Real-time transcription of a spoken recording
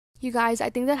You guys, I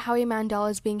think that Howie Mandel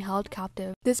is being held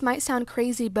captive. This might sound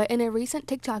crazy, but in a recent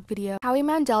TikTok video, Howie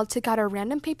Mandel took out a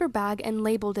random paper bag and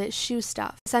labeled it shoe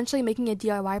stuff, essentially making a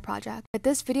DIY project. But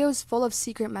this video is full of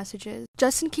secret messages.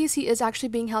 Just in case he is actually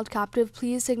being held captive,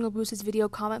 please signal boost this video,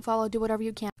 comment, follow, do whatever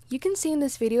you can. You can see in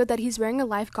this video that he's wearing a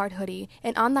lifeguard hoodie,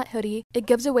 and on that hoodie, it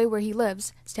gives away where he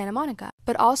lives, Santa Monica.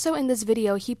 But also in this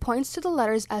video, he points to the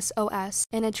letters SOS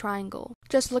in a triangle.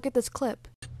 Just look at this clip.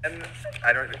 And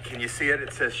can you see it?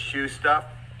 It says shoe stuff,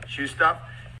 shoe stuff.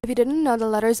 If you didn't know, the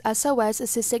letters SOS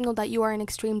is to signal that you are in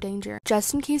extreme danger.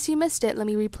 Just in case you missed it, let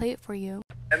me replay it for you.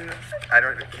 And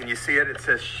can you see it? It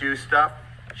says shoe stuff,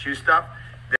 shoe stuff.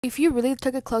 If you really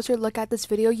took a closer look at this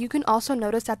video, you can also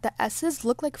notice that the S's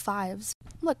look like 5s.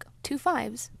 Look, 2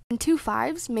 5s. And 2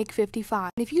 5s make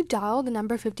 55. And if you dial the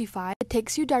number 55, it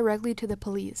takes you directly to the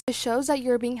police. It shows that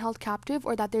you're being held captive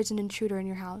or that there's an intruder in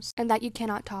your house, and that you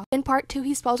cannot talk. In part 2,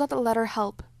 he spells out the letter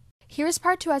HELP. Here's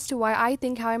part 2 as to why I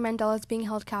think Howie Mandel is being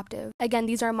held captive. Again,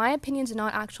 these are my opinions and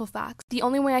not actual facts. The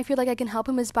only way I feel like I can help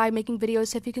him is by making videos,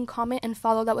 so if you can comment and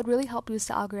follow, that would really help boost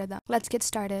the algorithm. Let's get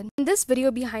started. In this video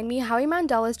behind me, Howie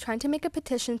Mandel is trying to make a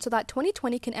petition so that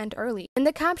 2020 can end early. In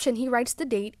the caption, he writes the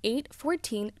date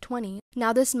 8/14/20.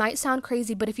 Now this might sound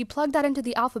crazy, but if you plug that into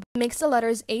the alphabet, it makes the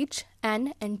letters H,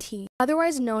 N, and T,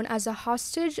 otherwise known as a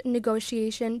hostage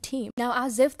negotiation team. Now,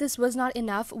 as if this was not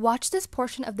enough, watch this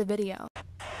portion of the video.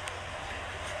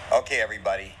 Okay,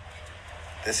 everybody,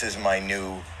 this is my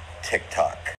new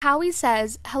TikTok. Howie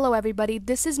says, "Hello everybody,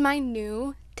 this is my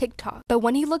new TikTok." But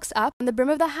when he looks up, on the brim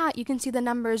of the hat, you can see the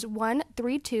numbers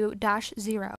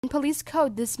 132-0. In police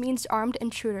code, this means armed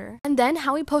intruder. And then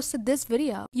Howie posted this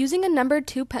video. Using a number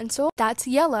 2 pencil, that's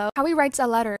yellow, Howie writes a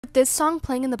letter, with this song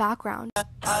playing in the background.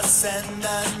 I send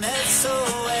an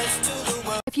SOS to the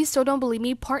world. If you still don't believe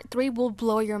me, part 3 will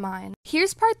blow your mind.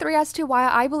 Here's part 3 as to why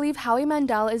I believe Howie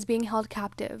Mandel is being held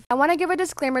captive. I want to give a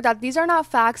disclaimer that these are not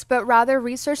facts, but rather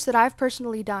research that I've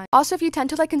personally done. Also, if you tend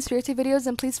to like conspiracy videos,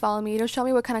 then please follow me. It'll show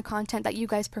me what kind of content that you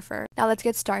guys prefer. Now let's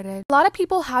get started. A lot of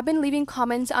people have been leaving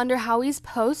comments under Howie's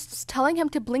posts telling him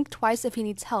to blink twice if he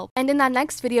needs help. And in that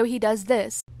next video, he does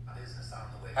this.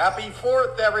 Happy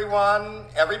 4th, everyone.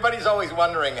 Everybody's always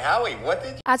wondering, Howie, what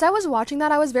did you... As I was watching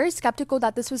that, I was very skeptical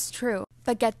that this was true.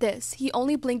 But get this, he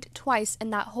only blinked twice in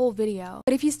that whole video.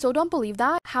 But if you still don't believe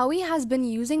that, Howie has been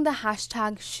using the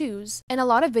hashtag shoes in a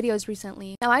lot of videos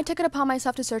recently. Now I took it upon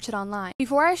myself to search it online.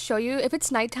 Before I show you, if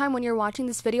it's nighttime when you're watching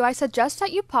this video, I suggest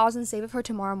that you pause and save it for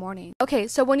tomorrow morning. Okay,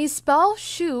 so when you spell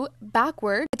shoe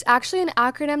backward, it's actually an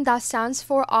acronym that stands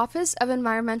for Office of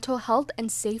Environmental Health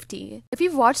and Safety. If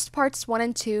you've watched parts 1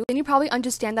 and 2, then you probably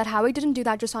understand that Howie didn't do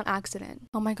that just on accident.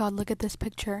 Oh my god, look at this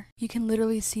picture. You can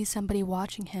literally see somebody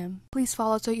watching him. Please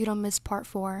follow so you don't miss part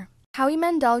 4. Howie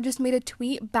Mandel just made a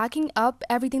tweet backing up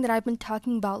everything that I've been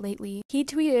talking about lately. He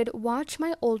tweeted, "Watch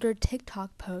my older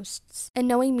TikTok posts." And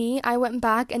knowing me, I went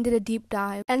back and did a deep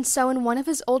dive. And so in one of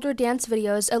his older dance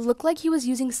videos, it looked like he was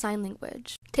using sign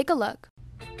language. Take a look.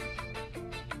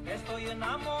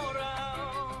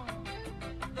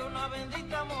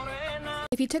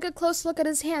 If you took a close look at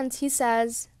his hands, he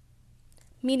says,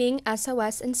 meaning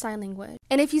SOS in sign language.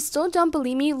 And if you still don't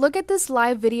believe me, look at this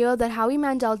live video that Howie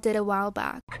Mandel did a while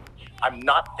back. I'm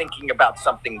not thinking about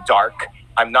something dark.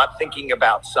 I'm not thinking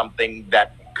about something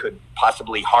that could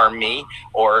possibly harm me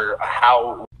or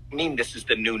how... I mean, this is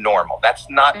the new normal. That's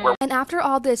not where... And after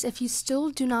all this, if you still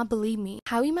do not believe me,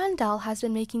 Howie Mandel has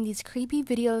been making these creepy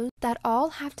videos that all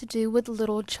have to do with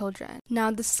little children.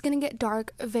 Now, this is gonna get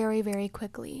dark very, very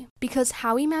quickly, because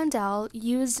Howie Mandel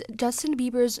used Justin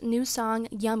Bieber's new song,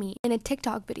 Yummy, in a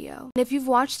TikTok video. And if you've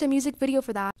watched the music video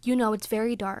for that, you know it's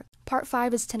very dark. Part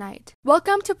 5 is tonight.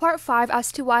 Welcome to part 5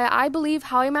 as to why I believe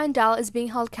Howie Mandel is being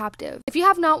held captive. If you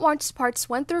have not watched parts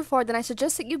 1 through 4, then I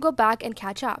suggest that you go back and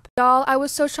catch up. Y'all, I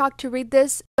was so shocked to read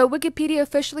this, but Wikipedia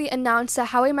officially announced that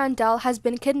Howie Mandel has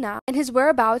been kidnapped and his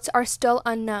whereabouts are still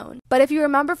unknown. But if you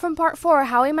remember from part 4,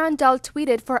 Howie Mandel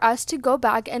tweeted for us to go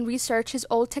back and research his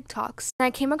old TikToks, and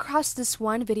I came across this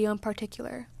one video in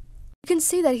particular. You can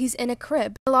see that he's in a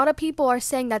crib. A lot of people are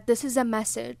saying that this is a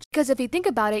message, because if you think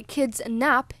about it, kids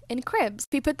nap in cribs.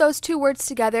 If you put those two words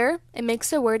together, it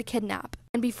makes the word kidnap.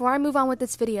 And before I move on with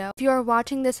this video, if you are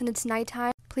watching this and it's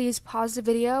nighttime, please pause the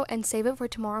video and save it for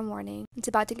tomorrow morning. It's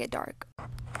about to get dark.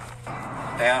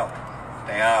 Stay out.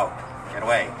 Stay out. Get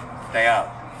away. Stay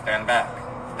out. Stand back.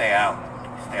 Stay out.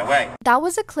 Stay away. That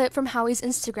was a clip from Howie's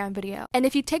Instagram video. And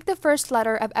if you take the first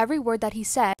letter of every word that he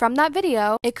said from that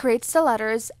video, it creates the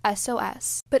letters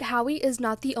SOS. But Howie is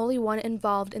not the only one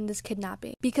involved in this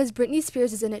kidnapping, because Britney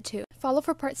Spears is in it too. Follow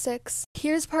for part 6.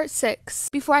 Here's part 6.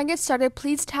 Before I get started,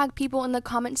 please tag people in the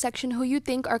comment section who you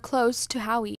think are close to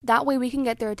Howie. That way we can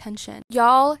get their attention.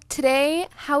 Y'all, today,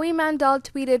 Howie Mandel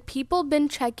tweeted, "People been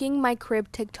checking my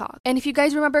crib TikTok." And if you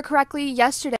guys remember correctly,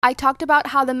 yesterday, I talked about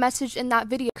how the message in that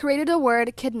video created a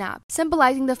word kidnap,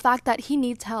 symbolizing the fact that he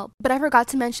needs help. But I forgot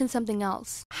to mention something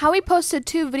else. Howie posted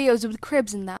 2 videos with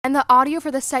cribs in them, and the audio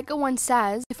for the second one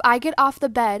says, "If I get off the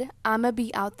bed, I'ma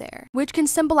be out there," which can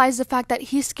symbolize the fact that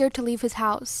he's scared to leave his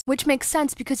house, which makes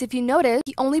sense because if you notice,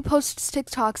 he only posts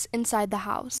TikToks inside the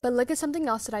house. But look at something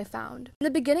else that I found. In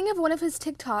the beginning of one of his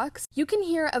TikToks, you can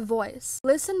hear a voice.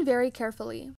 Listen very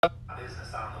carefully.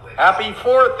 Happy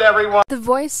 4th, everyone. The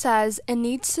voice says it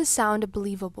needs to sound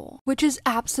believable, which is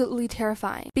absolutely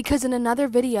terrifying because in another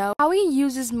video, Howie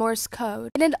uses Morse code.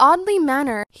 In an oddly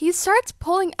manner, he starts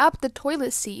pulling up the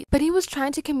toilet seat, but he was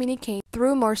trying to communicate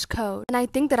through Morse code, and I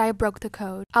think that I broke the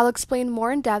code. I'll explain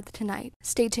more in depth tonight.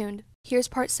 Stay tuned. Here's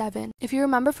part 7. If you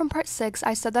remember from part 6,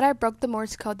 I said that I broke the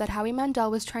Morse code that Howie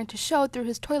Mandel was trying to show through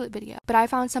his toilet video, but I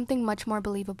found something much more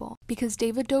believable because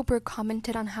David Dobrik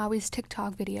commented on Howie's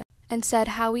TikTok video and said,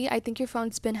 "Howie, I think your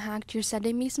phone's been hacked. You're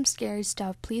sending me some scary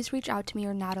stuff. Please reach out to me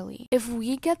or Natalie." If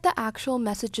we get the actual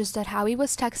messages that Howie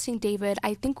was texting David,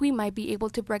 I think we might be able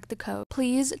to break the code.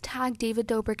 Please tag David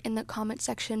Dobrik in the comment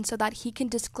section so that he can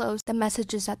disclose the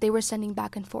messages that they were sending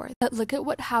back and forth. But look at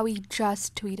what Howie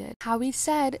just tweeted. Howie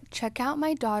said, "Check out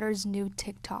my daughter's new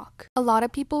TikTok." A lot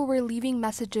of people were leaving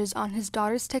messages on his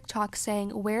daughter's TikTok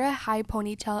saying, "Wear a high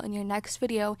ponytail in your next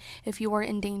video if you are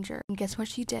in danger." And guess what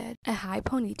she did? A high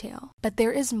ponytail. But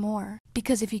there is more,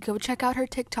 because if you go check out her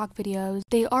TikTok videos,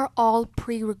 they are all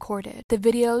pre-recorded. The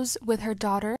videos with her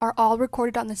daughter are all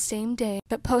recorded on the same day,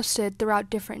 but posted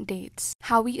throughout different dates.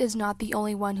 Howie is not the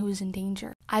only one who is in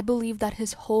danger. I believe that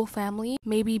his whole family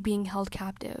may be being held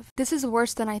captive. This is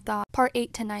worse than I thought. Part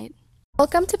 8 tonight.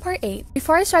 Welcome to part 8.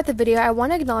 Before I start the video, I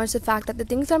want to acknowledge the fact that the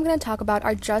things that I'm going to talk about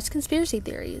are just conspiracy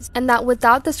theories, and that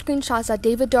without the screenshots that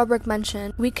David Dobrik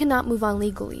mentioned, we cannot move on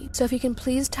legally. So if you can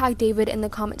please tag David in the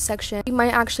comment section, we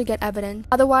might actually get evidence.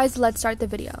 Otherwise, let's start the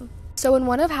video. So in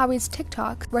one of Howie's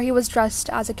TikToks, where he was dressed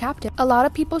as a captain, a lot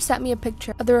of people sent me a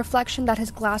picture of the reflection that his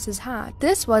glasses had.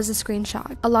 This was a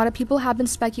screenshot. A lot of people have been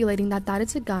speculating that that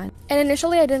is a gun, and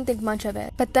initially I didn't think much of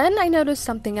it. But then I noticed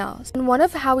something else. In one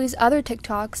of Howie's other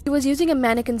TikToks, he was using a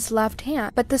mannequin's left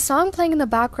hand, but the song playing in the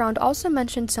background also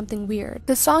mentioned something weird.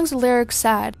 The song's lyrics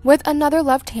said, "With another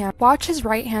left hand, watch his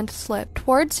right hand slip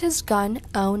towards his gun,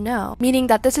 oh no," meaning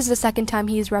that this is the second time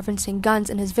he is referencing guns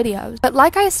in his videos. But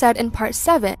like I said in part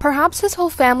 7, perhaps his whole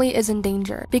family is in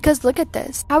danger, because look at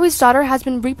this. Howie's daughter has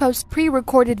been reposted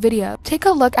pre-recorded video. Take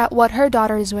a look at what her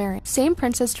daughter is wearing. Same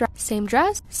princess dress, same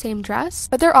dress,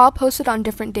 but they're all posted on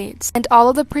different dates, and all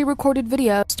of the pre-recorded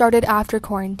video started after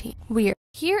quarantine. Weird.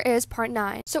 Here is part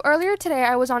 9. So earlier today,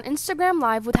 I was on Instagram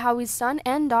Live with Howie's son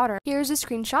and daughter. Here's a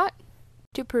screenshot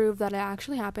to prove that it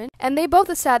actually happened, and they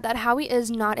both said that Howie is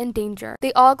not in danger.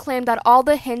 They all claimed that all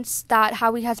the hints that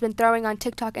Howie has been throwing on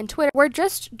TikTok and Twitter were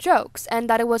just jokes and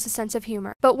that it was a sense of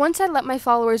humor. But once I let my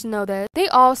followers know this, they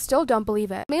all still don't believe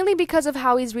it, mainly because of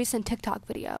Howie's recent TikTok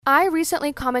video. I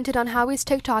recently commented on Howie's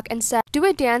TikTok and said, "Do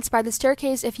a dance by the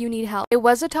staircase if you need help." It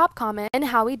was a top comment, and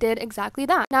Howie did exactly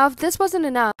that. Now, if this wasn't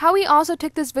enough, Howie also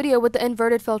took this video with the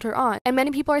inverted filter on, and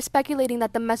many people are speculating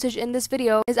that the message in this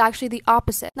video is actually the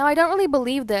opposite. Now, I don't really believe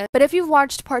this, but if you've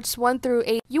watched parts 1 through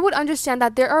 8, you would understand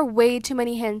that there are way too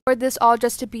many hints for this all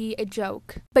just to be a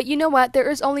joke. But you know what? There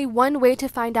is only one way to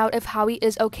find out if Howie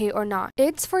is okay or not.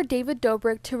 It's for David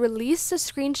Dobrik to release a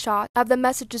screenshot of the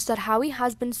messages that Howie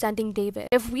has been sending David.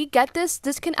 If we get this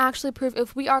can actually prove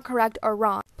if we are correct or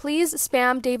wrong. Please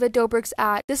spam David Dobrik's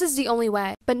ad. This is the only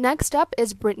way. But next up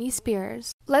is Britney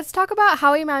Spears. Let's talk about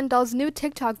Howie Mandel's new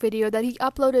TikTok video that he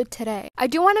uploaded today. I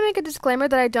do want to make a disclaimer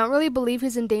that I don't really believe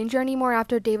he's in danger anymore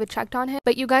after David checked on him,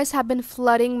 but you guys have been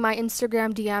flooding my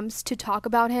Instagram DMs to talk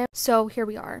about him, so here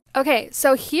we are. Okay,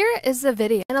 so here is the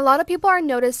video, and a lot of people are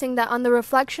noticing that on the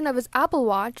reflection of his Apple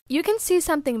Watch, you can see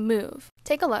something move.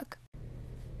 Take a look.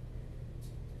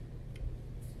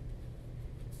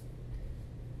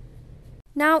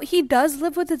 Now, he does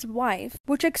live with his wife,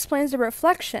 which explains the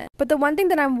reflection. But the one thing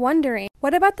that I'm wondering,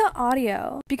 what about the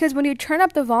audio? Because when you turn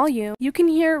up the volume, you can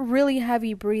hear really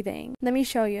heavy breathing. Let me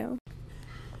show you.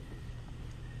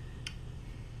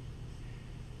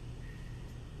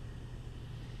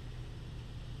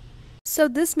 So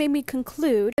this made me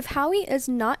conclude, if Howie is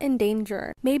not in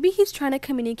danger, maybe he's trying to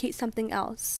communicate something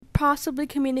else, possibly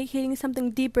communicating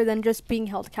something deeper than just being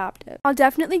held captive. I'll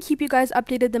definitely keep you guys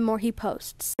updated the more he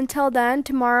posts. Until then,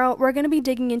 tomorrow we're going to be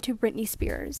digging into Britney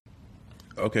Spears.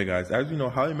 Okay guys, as you know,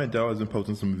 Howie Mandel has been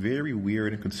posting some very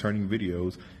weird and concerning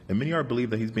videos, and many are believe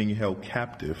that he's being held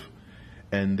captive.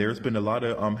 And there's been a lot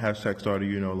of hashtags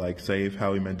started, like Save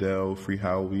Howie Mandel, Free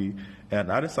Howie. And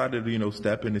I decided to,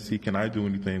 step in and see, can I do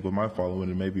anything with my following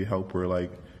and maybe help her,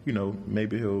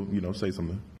 maybe he'll, say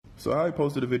something. So I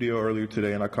posted a video earlier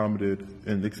today and I commented,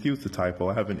 and excuse the typo,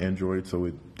 I have an Android, so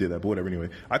it did that, but whatever, anyway.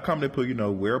 I commented,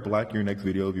 wear black in your next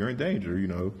video if you're in danger,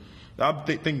 I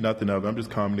think nothing of it. I'm just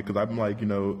commenting because I'm like,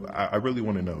 I really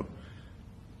want to know.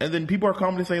 And then people are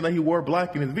commenting saying that he wore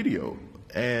black in his video.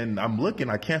 And I'm looking,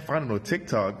 I can't find it on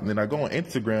TikTok. And then I go on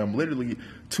Instagram, literally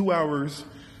 2 hours,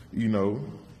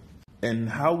 and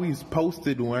Howie's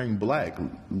posted wearing black.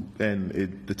 And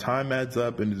the time adds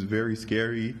up and it's very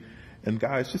scary. And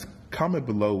guys, just comment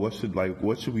below what should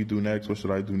we do next? What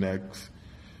should I do next?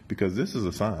 Because this is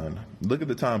a sign. Look at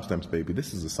the timestamps, baby.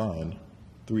 This is a sign.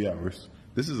 3 hours.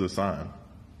 This is a sign.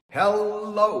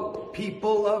 Hello,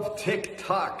 people of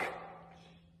TikTok.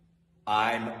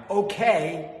 I'm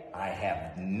okay. I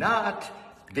have not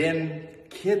been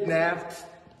kidnapped.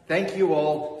 Thank you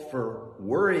all for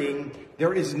worrying.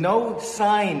 There is no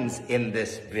signs in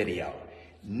this video.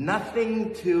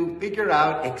 Nothing to figure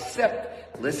out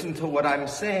except listen to what I'm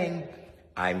saying.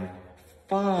 I'm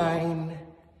fine.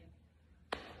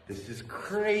 This is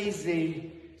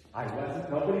crazy.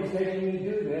 Nobody's making me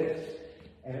do this.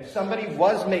 And if somebody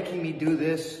was making me do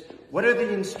this, what are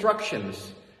the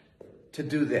instructions to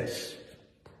do this?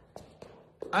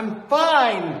 I'm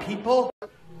fine, people.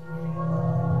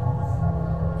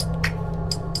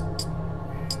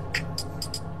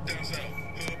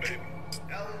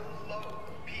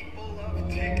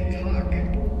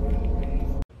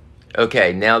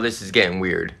 Okay, now this is getting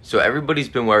weird. So everybody's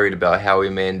been worried about Howie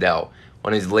Mandel.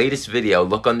 On his latest video,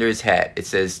 look under his hat. It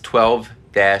says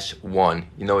 12-1.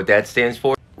 You know what that stands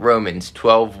for? Romans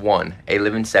 12:1, a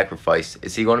living sacrifice.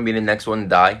 Is he going to be the next one to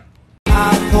die?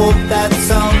 I hope that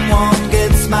someone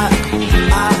gets my.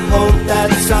 I hope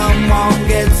that someone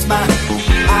gets my.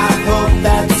 I hope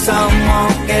that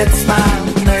someone gets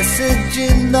my message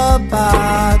in the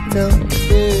bottle.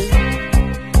 Yeah.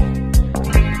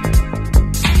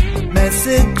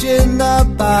 Message in the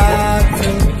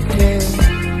bottle. Yeah.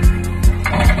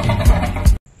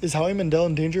 Is Howie Mandel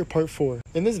in Danger? Part 4.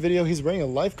 In this video, he's wearing a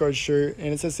lifeguard shirt and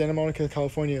it says Santa Monica,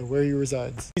 California, where he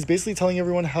resides. He's basically telling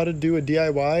everyone how to do a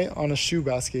DIY on a shoe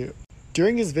basket.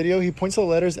 During his video, he points to the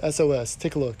letters SOS.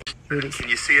 Take a look. Here it is. Can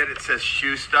you see it? It says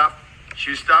shoe stuff,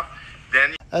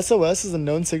 then... SOS is a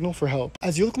known signal for help.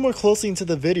 As you look more closely into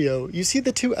the video, you see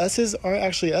the two S's aren't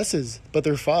actually S's, but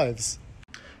they're 5s.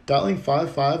 Dialing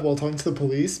 55 while talking to the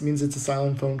police means it's a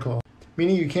silent phone call,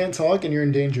 meaning you can't talk and you're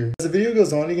in danger. As the video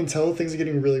goes on, you can tell things are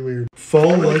getting really weird.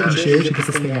 Follow, like, and share to get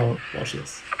this thing out. Watch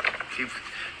this. Keep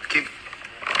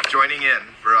joining in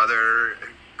for other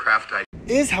craft ideas.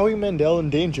 Is Howie Mandel in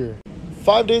danger?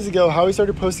 5 days ago, Howie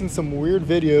started posting some weird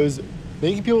videos,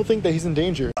 making people think that he's in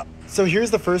danger. So here's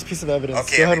the first piece of evidence.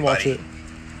 Okay, go ahead and watch it.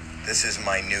 This is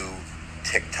my new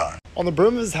TikTok. On the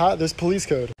brim of his hat, there's police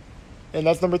code. And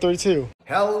that's number 32.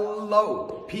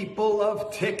 Hello, people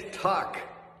of TikTok.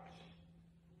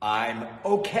 I'm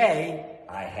okay.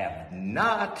 I have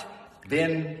not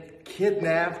been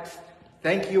kidnapped.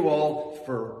 Thank you all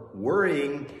for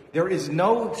worrying. There is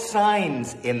no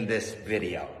signs in this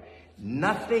video.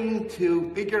 Nothing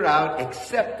to figure out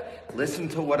except listen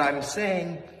to what I'm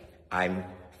saying. I'm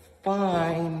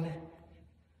fine.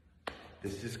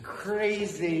 This is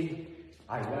crazy.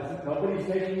 Nobody's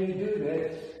making me do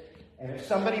this. And if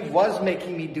somebody was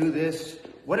making me do this,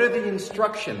 what are the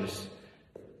instructions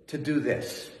to do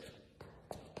this?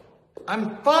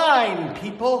 I'm fine,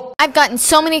 people. I've gotten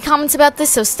so many comments about this,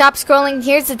 so stop scrolling.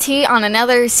 Here's the tea on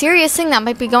another serious thing that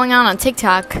might be going on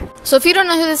TikTok. So if you don't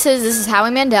know who this is Howie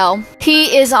Mandel.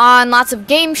 He is on lots of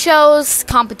game shows,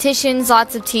 competitions,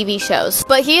 lots of TV shows.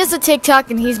 But he is a TikTok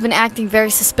and he's been acting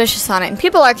very suspicious on it, and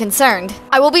people are concerned.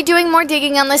 I will be doing more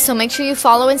digging on this, so make sure you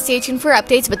follow and stay tuned for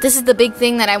updates, but this is the big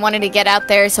thing that I wanted to get out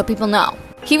there so people know.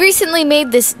 He recently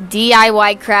made this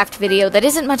DIY craft video that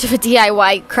isn't much of a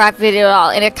DIY craft video at all,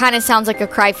 and it kind of sounds like a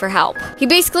cry for help. He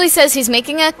basically says he's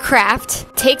making a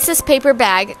craft, takes this paper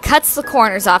bag, cuts the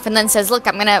corners off, and then says, look,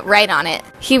 I'm gonna write on it.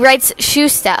 He writes shoe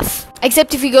stuff.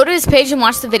 Except if you go to his page and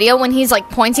watch the video, when he's like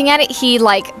pointing at it, he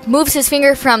like moves his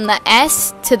finger from the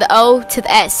S to the O to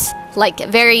the S, like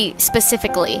very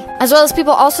specifically. As well as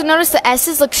people also notice the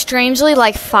S's look strangely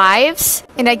like 5s.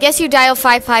 And I guess you dial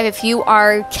 55 if you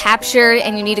are captured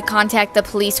and you need to contact the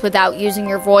police without using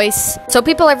your voice. So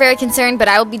people are very concerned, but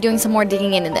I will be doing some more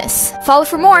digging into this. Follow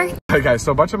for more. Hey guys,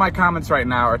 so a bunch of my comments right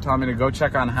now are telling me to go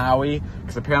check on Howie,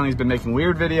 because apparently he's been making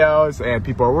weird videos and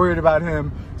people are worried about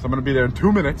him. So I'm gonna be there in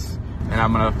 2 minutes and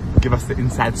I'm gonna give us the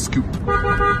inside scoop.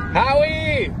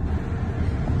 Howie!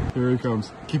 Here he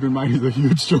comes. Keep in mind he's a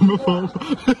huge germaphobe.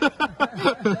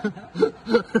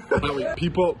 Howie,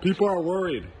 people are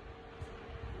worried.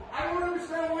 I don't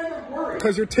understand why they're worried.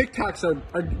 Because your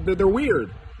TikToks they're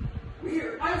weird.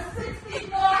 Weird. I'm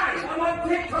 65. I'm on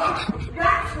TikTok.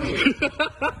 That's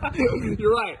weird.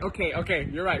 You're right. Okay,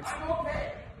 you're right. I'm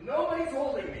okay. Nobody's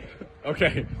holding me.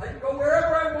 Okay. I can go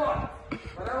wherever I want,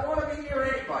 but I don't want to be near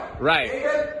anybody. Right.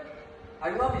 David, I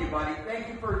love you, buddy. Thank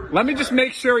you for... Let me just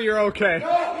make sure you're okay.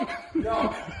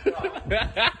 No.